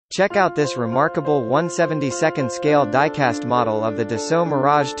Check out this remarkable 1/72nd scale diecast model of the Dassault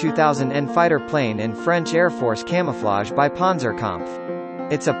Mirage 2000N fighter plane in French Air Force camouflage by Panzerkampf.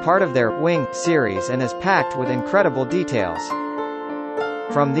 It's a part of their Wing series and is packed with incredible details.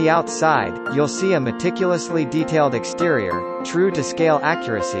 From the outside, you'll see a meticulously detailed exterior, true to scale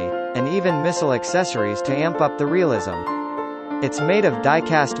accuracy, and even missile accessories to amp up the realism. It's made of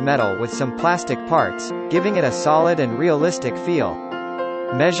die-cast metal with some plastic parts, giving it a solid and realistic feel.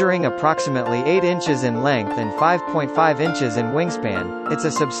 Measuring approximately 8 inches in length and 5.5 inches in wingspan, it's a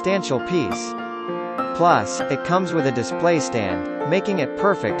substantial piece. Plus, it comes with a display stand, making it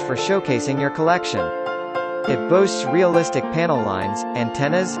perfect for showcasing your collection. It boasts realistic panel lines,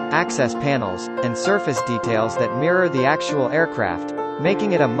 antennas, access panels, and surface details that mirror the actual aircraft,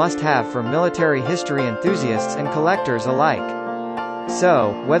 making it a must-have for military history enthusiasts and collectors alike.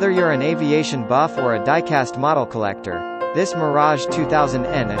 So, whether you're an aviation buff or a diecast model collector, this Mirage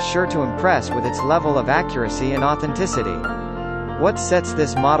 2000N is sure to impress with its level of accuracy and authenticity. What sets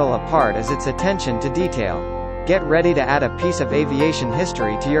this model apart is its attention to detail. Get ready to add a piece of aviation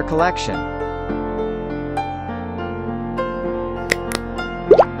history to your collection.